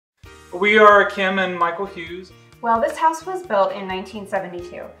We are Kim and Michael Hughes. Well, this house was built in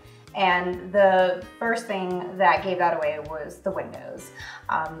 1972, and the first thing that gave that away was the windows.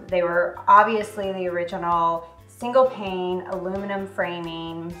 They were obviously the original single pane aluminum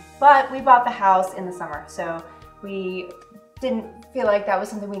framing, but we bought the house in the summer, so we didn't feel like that was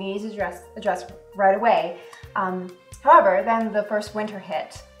something we needed to address right away. However, then the first winter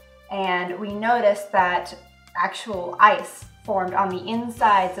hit, and we noticed that actual ice formed on the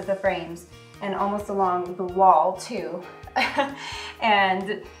insides of the frames and almost along the wall too.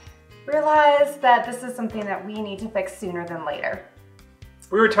 And realized that this is something that we need to fix sooner than later.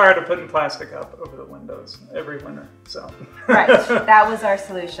 We were tired of putting plastic up over the windows every winter, so. Right, that was our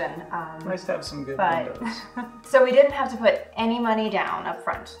solution. Nice to have some good windows. So we didn't have to put any money down up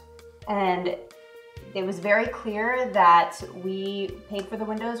front. And it was very clear that we paid for the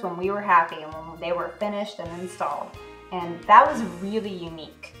windows when we were happy and when they were finished and installed. And that was really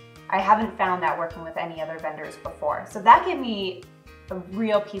unique. I haven't found that working with any other vendors before. So that gave me a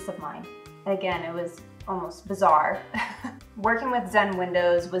real peace of mind. And again, it was almost bizarre. Working with Zen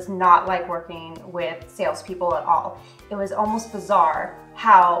Windows was not like working with salespeople at all. It was almost bizarre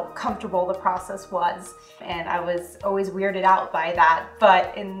how comfortable the process was. And I was always weirded out by that,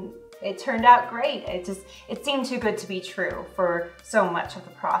 but it turned out great. It seemed too good to be true for so much of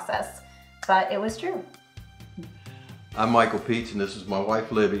the process, but it was true. I'm Michael Peets, and this is my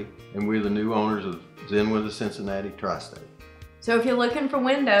wife Libby, and we're the new owners of Zen Windows Cincinnati Tri-State. So if you're looking for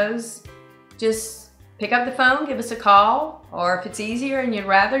windows, just pick up the phone, give us a call, or if it's easier and you'd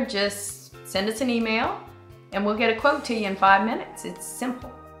rather, just send us an email and we'll get a quote to you in 5 minutes. It's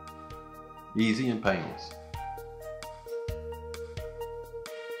simple. Easy and painless.